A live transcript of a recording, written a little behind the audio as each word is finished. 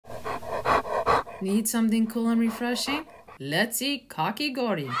Need something cool and refreshing? Let's eat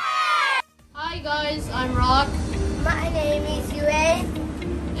kakigori. Hi guys, I'm Rock. My name is Yue.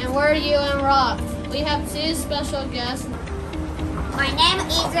 And we're you and Rock. We have two special guests. My name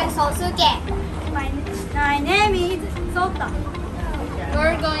is Sosuke. My name is Sota.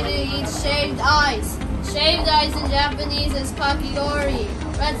 We're going to eat shaved ice. Shaved ice in Japanese is kakigori.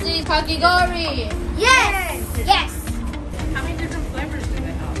 Let's eat kakigori. Yes! Yes! How many different flavors do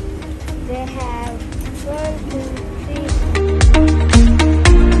they have? They have 1, 2, 3,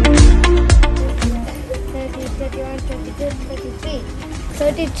 31, 32, 33.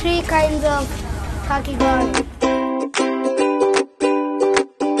 33 kinds of kakigori.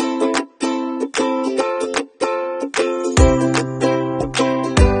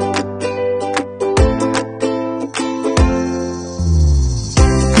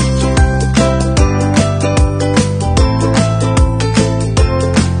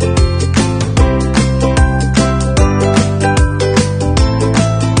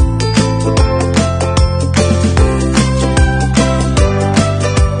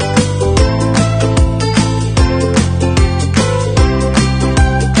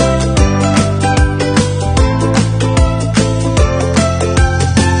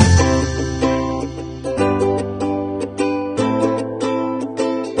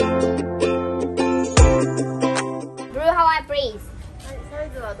 Please.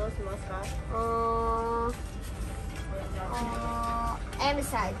 M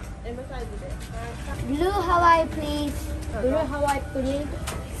side. Blue Hawaii, please. Blue Hawaii, please.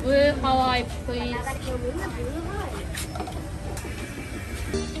 Blue Hawaii, please.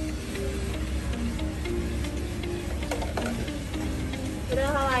 Blue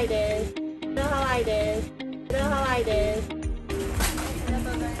Hawaii です。Blue Hawaii です。Blue Hawaii です。Blue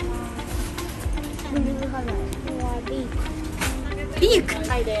Hawaii. Big. Big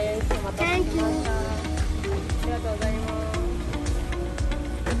はいです。お待たせし Thank ま you. した。ありがとうございます。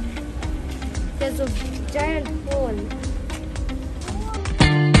 There's a giant hole.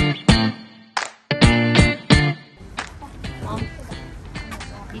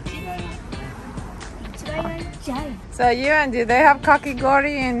 So Yuan, do they have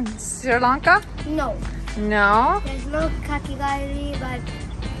kakigori in Sri Lanka? No, No. there's no kakigori, but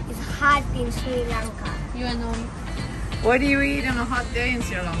it's hot in Sri Lanka. You and What do you eat on a hot day in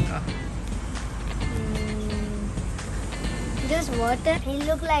Sri Lanka? Just water. It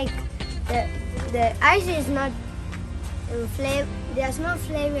look like the ice is not flavor. There's no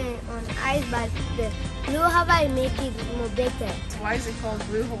flavor on ice, but the blue Hawaii make it more better Why is it called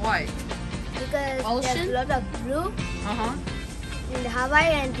Blue Hawaii? because Ocean? there's a lot of blue Uh-huh. in the Hawaii,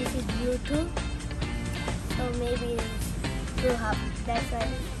 and this is blue too. So maybe it's blue Hawaii. That's why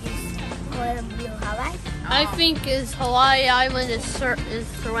it's called blue Hawaii. I think is Hawaii Island is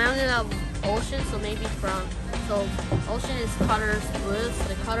surrounded of ocean, so maybe ocean is colors blue, so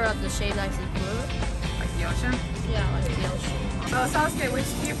the color of the shaved ice is blue. Like the ocean? Yeah, like the ocean. So Sasuke, which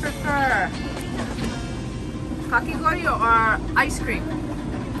do you prefer? Kakigori or ice cream?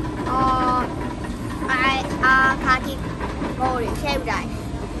 Kakigori, shaved ice.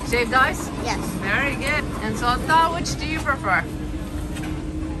 Shaved ice? Yes. Very good. And Sota, which do you prefer?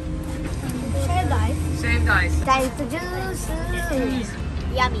 Shaved ice. Shaved ice. Time to juice.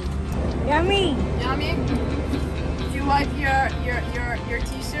 Yummy. Yummy. Yummy. Do you like your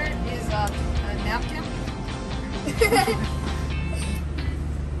t-shirt is a napkin?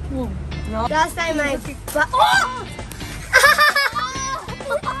 Last time I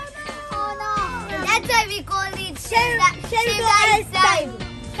oh no! That's why we call it shaved ice dive.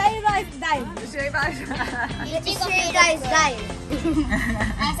 Shaved ice dive. Shaved ice. It's shaved ice dive.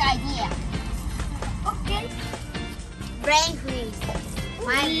 Nice idea. Okay. Brain freeze.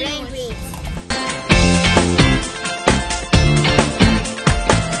 My brain freeze.